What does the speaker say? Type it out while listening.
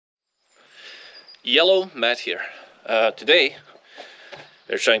Yellow Matt here. Today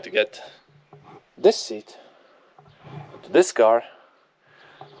we're trying to get this seat to this car.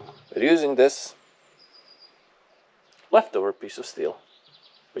 We're using this leftover piece of steel,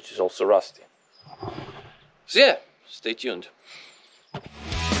 which is also rusty. So yeah, stay tuned.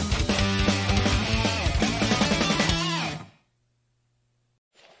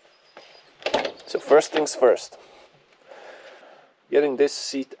 So first things first, getting this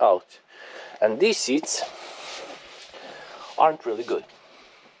seat out. And these seats aren't really good.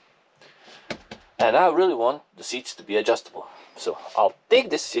 And I really want the seats to be adjustable. So I'll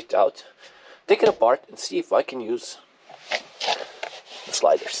take this seat out, take it apart, and see if I can use the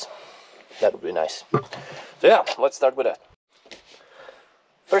sliders. That would be nice. So yeah, let's start with that.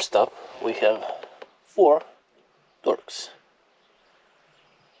 First up, we have 4 Torx.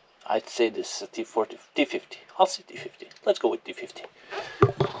 I'd say this is a T40, T50. I'll say T50. Let's go with T50.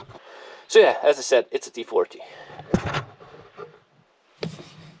 So yeah, as I said, it's a T40.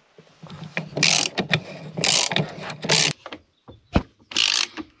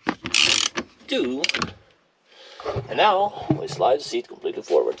 Two. And now we slide the seat completely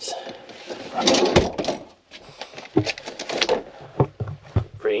forwards.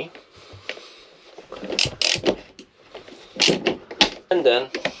 3. And then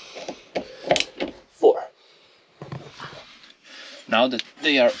 4. Now that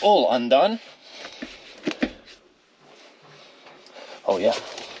they are all undone, oh yeah,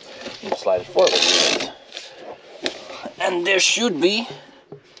 you slide it forward. And there should be,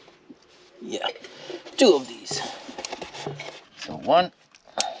 yeah, 2 of these. So 1,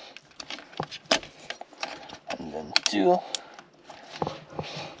 and then 2.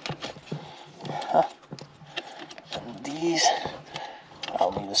 And these,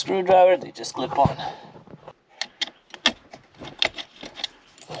 I'll need a screwdriver, they just clip on.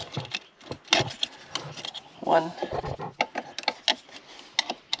 1.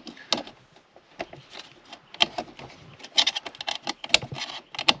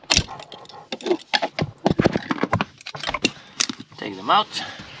 2. Take them out.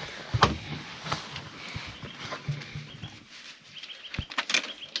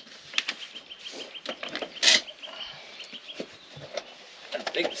 And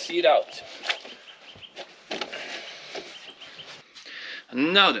take the seat out.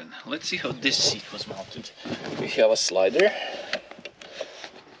 And now then, let's see how this seat was mounted. We have a slider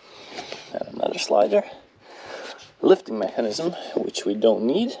and another slider, lifting mechanism, which we don't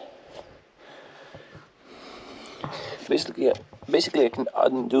need. Basically I can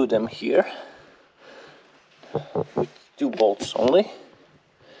undo them here with 2 bolts only,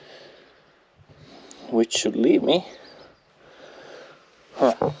 which should leave me,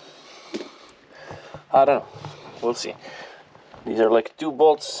 I don't know, we'll see. These are like 2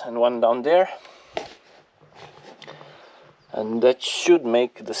 bolts and 1 down there, and that should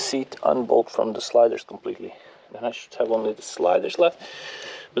make the seat unbolt from the sliders completely. Then I should have only the sliders left,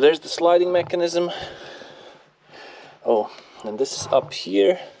 but there's the sliding mechanism. Oh, and this is up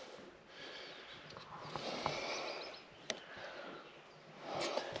here.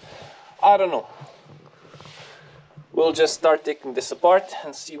 I don't know. We'll just start taking this apart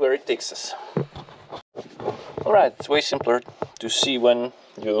and see where it takes us. Alright, it's way simpler to see when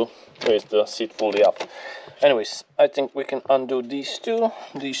you raise the seat fully up. Anyways, I think we can undo these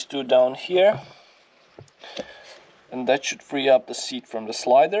two down here. And that should free up the seat from the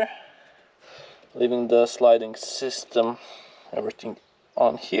slider, leaving the sliding system, everything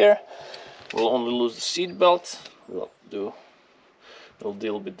on here. We'll only lose the seat belt. We'll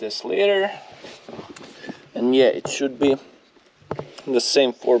deal with this later. And yeah, it should be the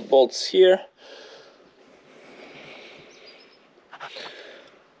same 4 bolts here.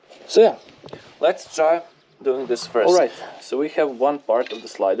 So yeah, let's try doing this first. Alright, so we have 1 part of the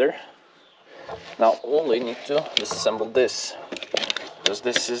slider. Now only need to disassemble this, because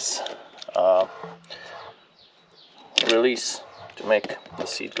this is a release to make the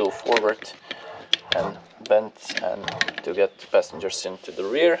seat go forward and bend and to get the passengers into the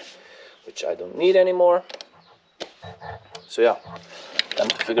rear, which I don't need anymore. So yeah, time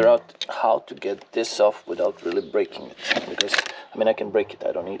to figure out how to get this off without really breaking it, because I mean I can break it,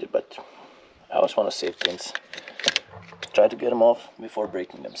 I don't need it, but I always want to save things. Try to get them off before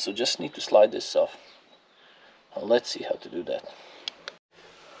breaking them. So just need to slide this off. Now let's see how to do that.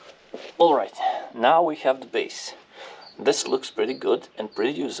 Alright, now we have the base. This looks pretty good and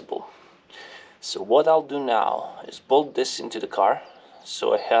pretty usable. So what I'll do now is bolt this into the car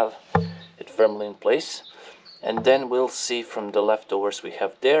so I have it firmly in place, and then we'll see from the leftovers we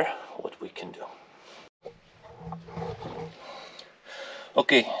have there what we can do.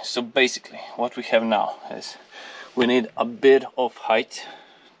 Okay, so basically what we have now is we need a bit of height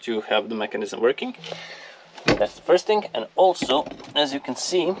to have the mechanism working. That's the first thing, and also, as you can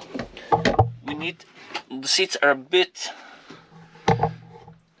see, we need, the seats are a bit,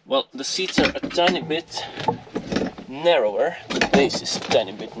 well, the seats are a tiny bit narrower, the base is a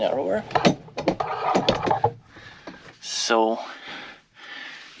tiny bit narrower. So,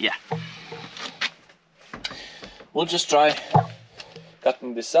 yeah. We'll just try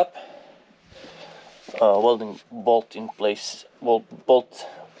cutting this up, welding bolt in place, weld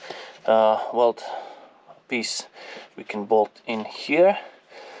piece we can bolt in here.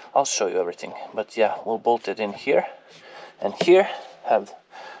 I'll show you everything, but yeah, we'll bolt it in here and here, have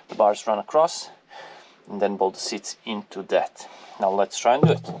the bars run across, and then bolt the seats into that. Now let's try and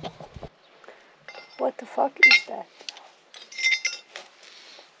do it. What the fuck is that?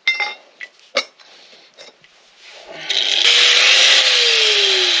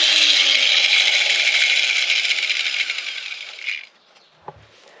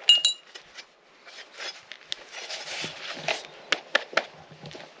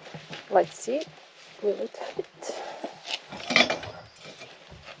 Let's see, will it fit?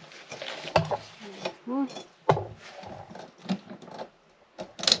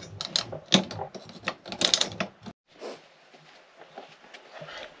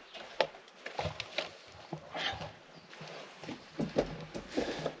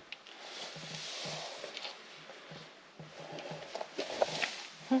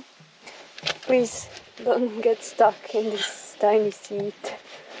 Please don't get stuck in this tiny seat.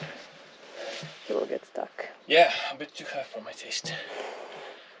 You will get stuck. Yeah, a bit too high for my taste.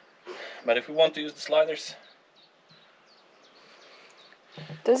 But if we want to use the sliders...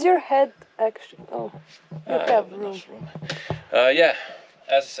 Does your head actually... Oh, you have room. Yeah,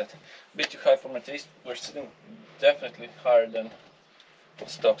 as I said, a bit too high for my taste. We're sitting definitely higher than the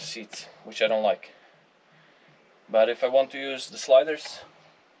stock seats, which I don't like. But if I want to use the sliders,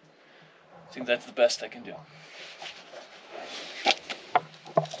 I think that's the best I can do.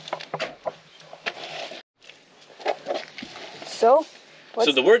 So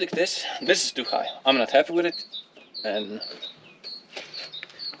the verdict is, this is too high. I'm not happy with it, and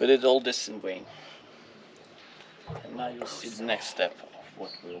we did all this in vain. And now you'll see the next step of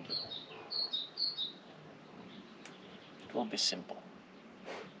what we'll do. It will be simple.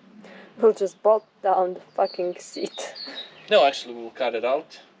 we'll just bolt down the fucking seat. No, actually we'll cut it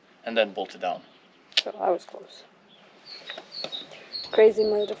out and then bolt it down. So I was close. Crazy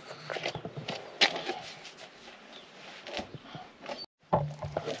motherfucker.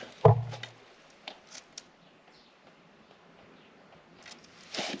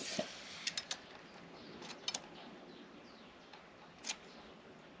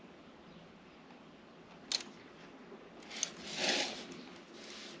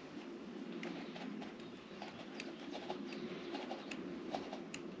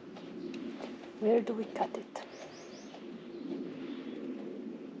 Where do we cut it?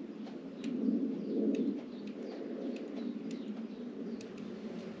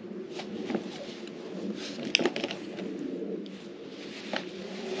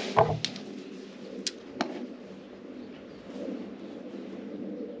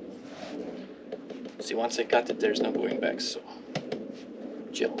 See, once I cut it, there's no going back, so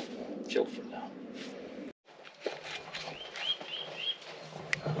chill for now.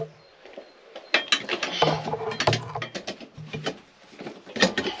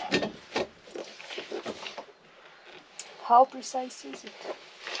 How precise is it?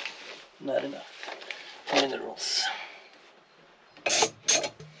 Not enough minerals.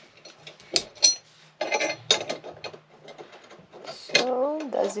 So,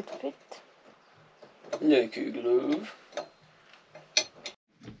 does it fit? Like a glove.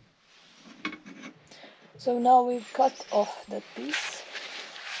 So now we've cut off that piece.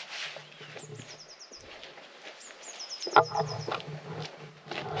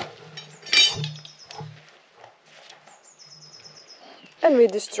 And we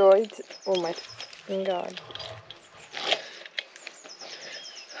destroyed, oh my god.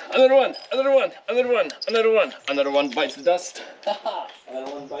 Another one, another one, another one, another one, another one bites the dust. Haha,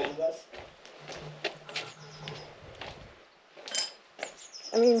 another one bites the dust.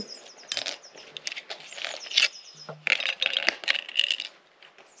 I mean,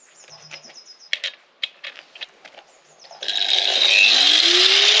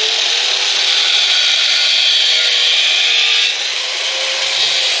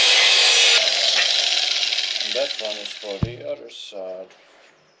 that one is for the other side.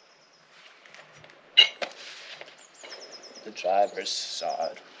 The driver's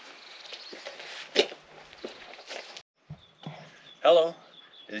side. Hello,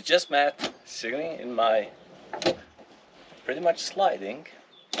 It's just Matt sitting in my pretty much sliding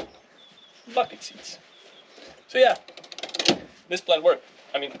bucket seats. So yeah, this plan worked.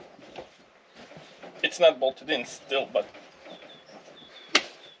 I mean, it's not bolted in still, but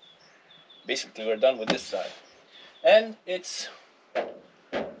basically we're done with this side. And it's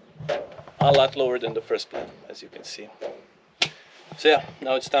a lot lower than the first plan, as you can see. So yeah,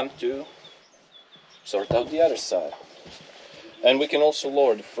 now it's time to sort out the other side. And we can also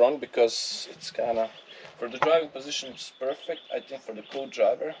lower the front because it's kind of, for the driving position it's perfect. I think for the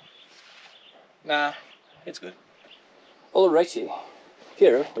co-driver, nah, it's good. Alrighty,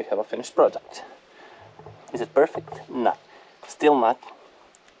 here we have a finished product. Is it perfect? No, still not.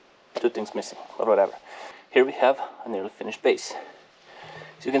 Two things missing, but whatever. Here we have a nearly finished base.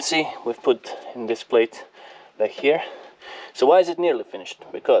 As you can see, we've put in this plate back here. So why is it nearly finished?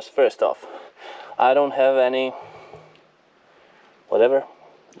 Because first off, I don't have any, whatever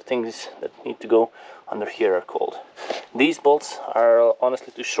the things that need to go under here are called. These bolts are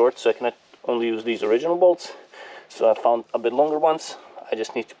honestly too short, so I cannot only use these original bolts. So I found a bit longer ones. I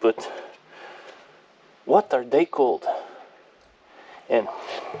just need to put, what are they called? And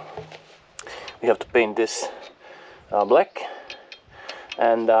we have to paint this black.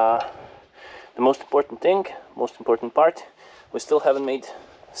 And the most important thing, most important part, we still haven't made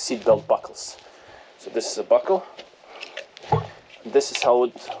seatbelt buckles. So this is a buckle. This is how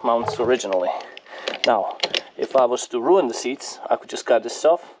it mounts originally. Now, if I was to ruin the seats, I could just cut this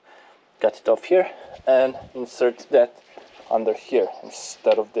off, cut it off here, and insert that under here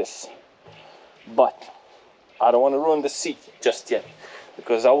instead of this. But I don't want to ruin the seat just yet,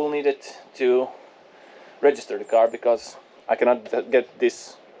 because I will need it to register the car, because I cannot get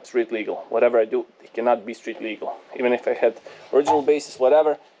this street legal. Whatever I do, it cannot be street legal. Even if I had original bases,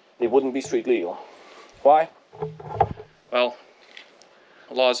 whatever, they wouldn't be street legal. Why? Well,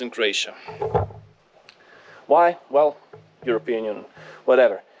 laws in Croatia. Why? Well, European Union,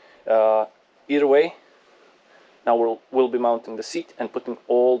 whatever. Either way, now we'll be mounting the seat and putting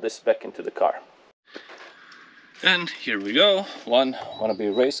all this back into the car. And here we go, one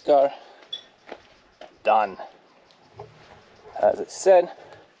wannabe race car, done. As I said,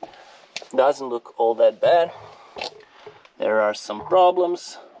 doesn't look all that bad. There are some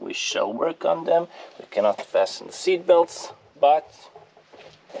problems, we shall work on them. We cannot fasten the seat belts, but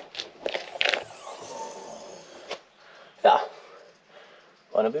yeah,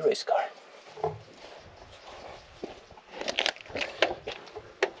 wannabe race car.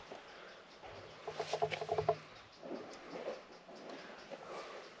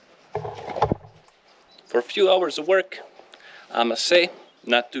 For a few hours of work, I must say,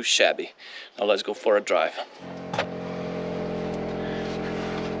 not too shabby. Now let's go for a drive.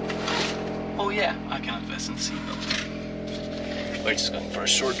 Oh yeah, I cannot fasten the seatbelt. We're just going for a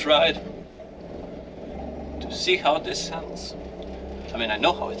short ride to see how this handles. I mean, I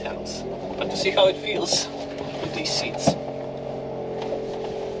know how it handles, but to see how it feels with these seats.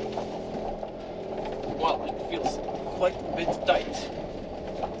 Well, it feels quite a bit tight.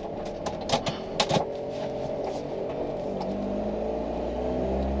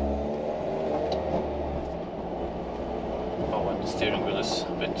 The steering wheel is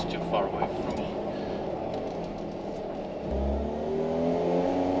a bit too far away from me.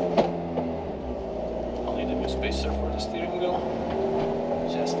 I'll need a new spacer for the steering wheel.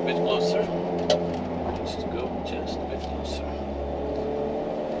 Just a bit closer. Just to go just a bit closer.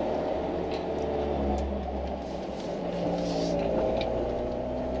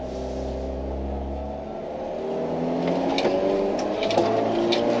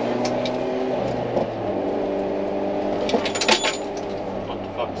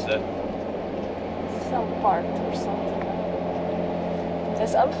 Some part or something.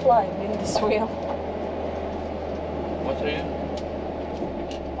 Says I'm flying in this wheel. What are you?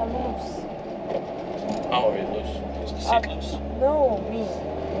 I'm loose. How are you loose? Is the seat loose? No, me.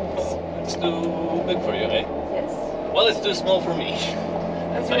 Oh, it's too big for you, eh? Yes. Well, it's too small for me.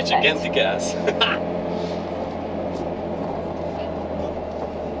 That's My your gigantic ass.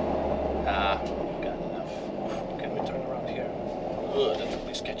 Got enough. Can we turn around here? Ugh, that will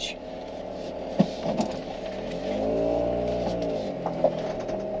be sketchy.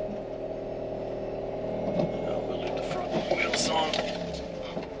 We'll leave the front wheels on.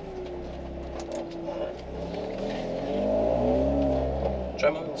 Try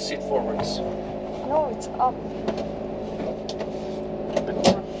moving the seat forwards. No, it's up. A bit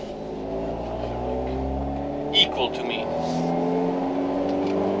more. Equal to me.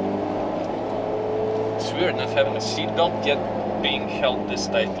 It's weird not having a seatbelt yet being held this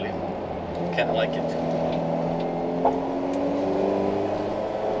tightly. Kinda like it.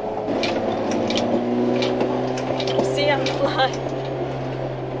 See, I'm flying.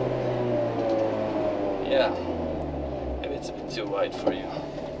 Yeah, maybe it's a bit too wide for you.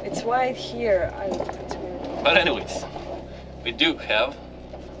 It's wide here. I looked at it. But anyways, we do have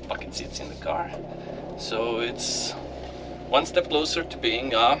bucket seats in the car, so it's one step closer to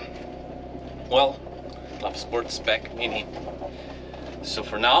being a, well, Club Sport Spec Mini. So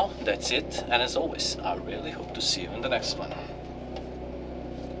for now, that's it, and as always, I really hope to see you in the next one.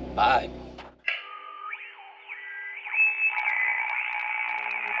 Bye!